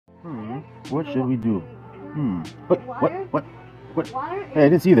What should we do? What? Hey, I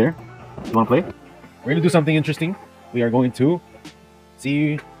didn't see you there. You want to play? We're gonna do something interesting. We are going to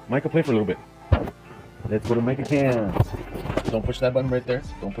see Micah play for a little bit. Let's go to Micah cans. Don't push that button right there.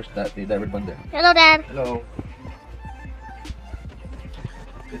 Don't push that red button there. Hello, Dad. Hello.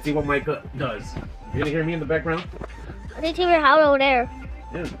 Let's see what Micah does. You're gonna hear me in the background? I think your house over there.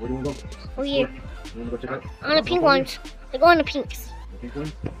 Yeah, where do we go? Over here. You wanna go check out? On the pink ones. They go on the pinks. The pink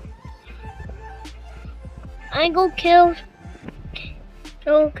ones? I go kill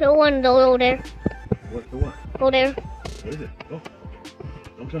one of those over there. What? For what? Go there. What is it? Go.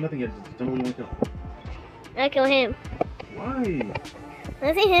 Don't kill nothing yet. Just tell me what you want to kill. I kill him. Why?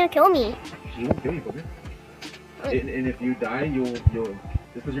 I think he'll kill me. He won't kill you, Kobe. And if you die, you'll.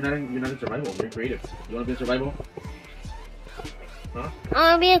 Just because you're not in survival, you're creative. You want to be in survival? Huh?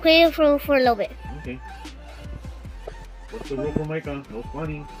 I'll be a creative for a little bit. Okay. What's the rule for Micah? No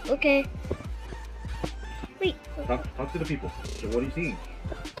spawning. Okay. Wait. Talk to the people. So what are you seeing?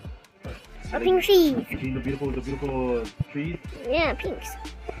 Pink trees. You seeing the beautiful trees? Yeah, pinks.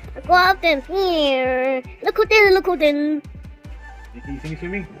 I go out them here. Look who did. Look who did. You see me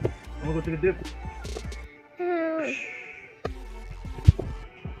swimming? I'm gonna go take a dip.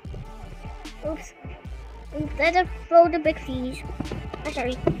 Oops. Instead of throw the big fish. I'm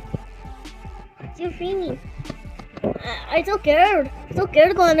sorry. You're freeing. I'm so scared. I'm so scared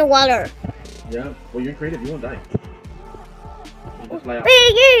to go in the water. Yeah, well you're creative, you won't die. You just lie out.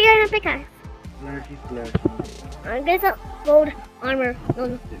 Wait, you're in a pickaxe. Splashy. I guess a gold armor.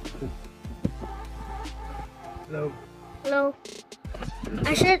 No. Hello. Hello.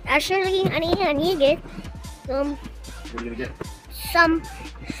 I need to get some. What are you gonna get?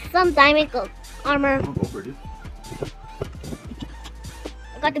 Some diamond armor. I'll go for it, dude.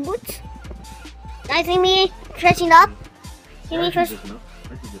 I got the boots. Guys, see me stretching up? See me stretch?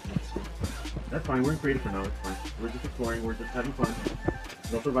 That's fine, we're in creative for now, it's fine. We're just exploring, we're just having fun.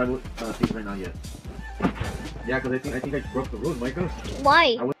 No survival things right now yet. Yeah, because I think I broke the rules, Micah.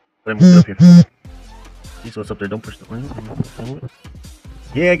 Why? But I moved it up here. See what's up there, don't push the button. Can I move it?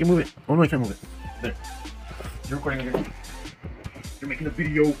 Yeah, I can move it. Oh no, I can't move it. There. You're recording again. You're making a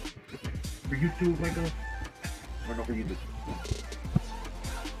video for YouTube, Micah. Or not for YouTube.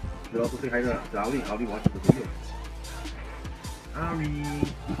 You'll also say hi to Ali. Ali watches the video. Ari.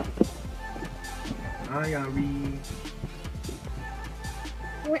 Hi, Ari.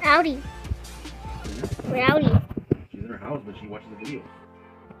 We're outie. We're outie. She's in her house, but she watches the video.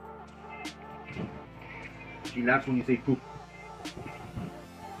 She laughs when you say poop.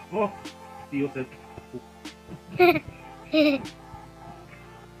 Oh, Theo said poop.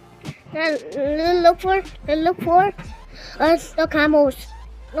 Look for us the camels.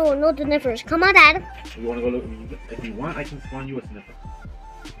 No, the nippers. Come on, Dad. You want to go look? If you want, I can spawn you a sniffer.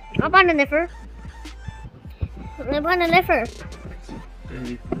 I'll find the nipper. I'll find the nipper.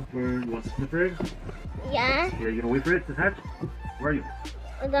 Okay, sniffer. You want the sniffer egg? Yeah. Here, you gonna wait for it to hatch? Where are you?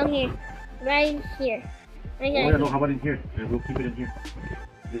 I'm down here. Right here. Right here. Oh yeah, no, how about in here? And we'll keep it in here.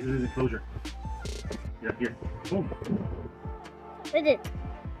 This is his enclosure. Yeah, here. Boom. With it.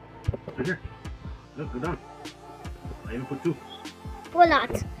 Right here. Look, go down. I even put two. Pull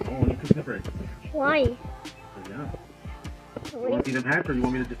lot. Oh, only two sniffer eggs. Why? Yeah. You want to see them hatch, or you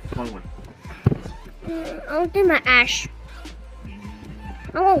want me to just spawn one? I'll do my ash.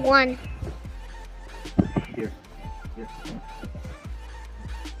 I want one. Here. Here.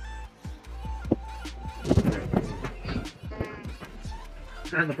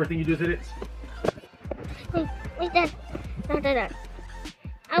 And the first thing you do is hit it. Wait, Dad. Dad.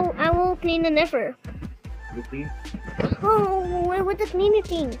 I will clean the nipper. You clean? Oh, where the cleaner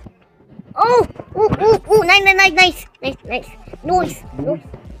thing? Oh, nice. Noise.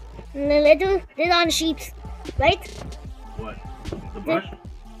 Let's do this on the sheeps, right? What? The brush?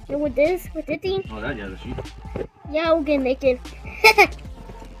 With this thing? Oh, that, yeah, the sheep. Yeah, we can make it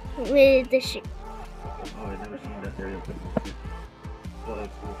with the sheep. Oh, I've never seen that area. Oh,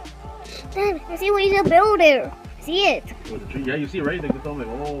 that's cool. Dad, I see what you build there. See it? Oh, the tree? Yeah, you see it, right? They can tell me,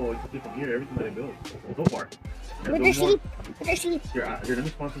 oh, you can see from here everything that I built. So far. With the sheep. With the sheep. Here, let me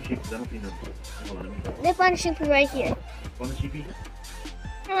spawn some sheep because I don't see them. Hold on, let me. Let's find the sheep right here. Spawn the sheepy.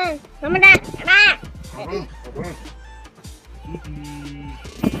 Come on, come on, Dad. Come on. Sheepy.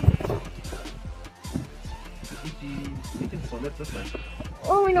 Sheepy. You can spawn that this way.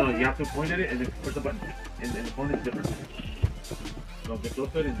 Oh, we know. No, you have to point at it and then push the button. And the phone is different. No, get close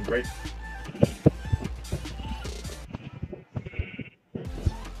to it and right.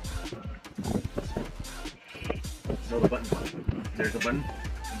 No, the button. There's a button.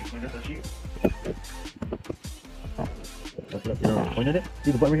 And you point at the sheep. Point at it.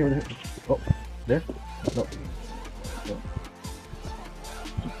 See the button right here. Oh, there. No.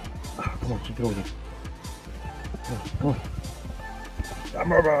 Come on, keep it over here. Come on.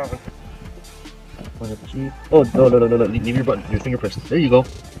 Oh, no. Leave your button. Your finger pressed. There you go.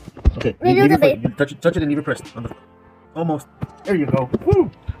 Okay. Touch it and leave it pressed. Almost. There you go.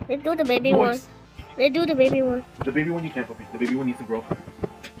 Woo! Let's do the baby one. Let's do the baby one. The baby one you can't, puppy. The baby one needs to grow.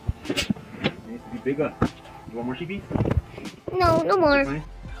 It needs to be bigger. You want more sheepy? No more.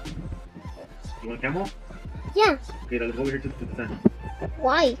 You want a camel? Yeah. Okay, now let's go over here to the tent.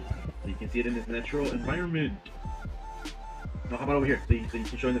 Why? So you can see it in its natural environment. Now, how about over here? So you can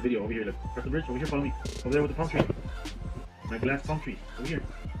show in the video. Over here, look. Press the bridge. Over here, follow me. Over there with the palm tree. My glass palm tree. Over here.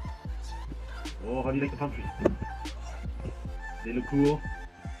 Oh, how do you like the palm trees? They look cool.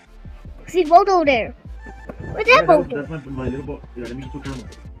 See boat over there. Where's that boat? That's my little boat. Yeah, let me get to a camel.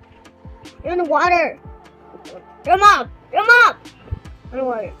 You're in the water. Come up. In the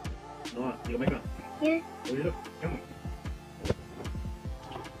water. No, you Micah. Yeah. Over here, look. Come on.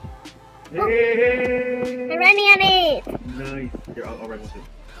 Oh. Hey! I'm running on it. Nice. Here, I'll ride with it.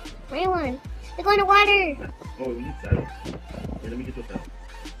 My one. They're going to water. Oh, we need saddle. Here, let me get you a saddle.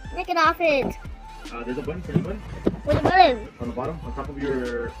 Take it off it. There's a button. Press the button. Where's the button? On the bottom, on top of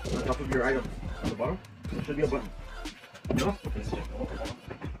your item. On the bottom, there should be a button. No? Okay, so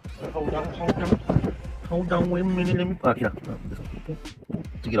hold on, wait a minute, let me. Yeah.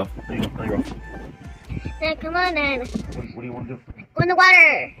 Take it off. There you go. Now you're off. Then come on then. What do you want to do? Go in the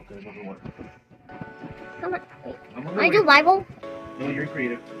water. Okay, let's go to the water. Come on. Wait. I'm Can I do Bible? No, you're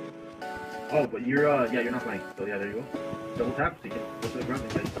creative. Oh, but you're you're not flying. So yeah, there you go. Double tap so you can go to the ground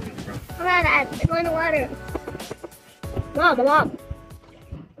and get something on the ground. Come on, Dad. Let's go in the water. Mom.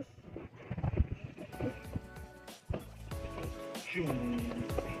 Shoom.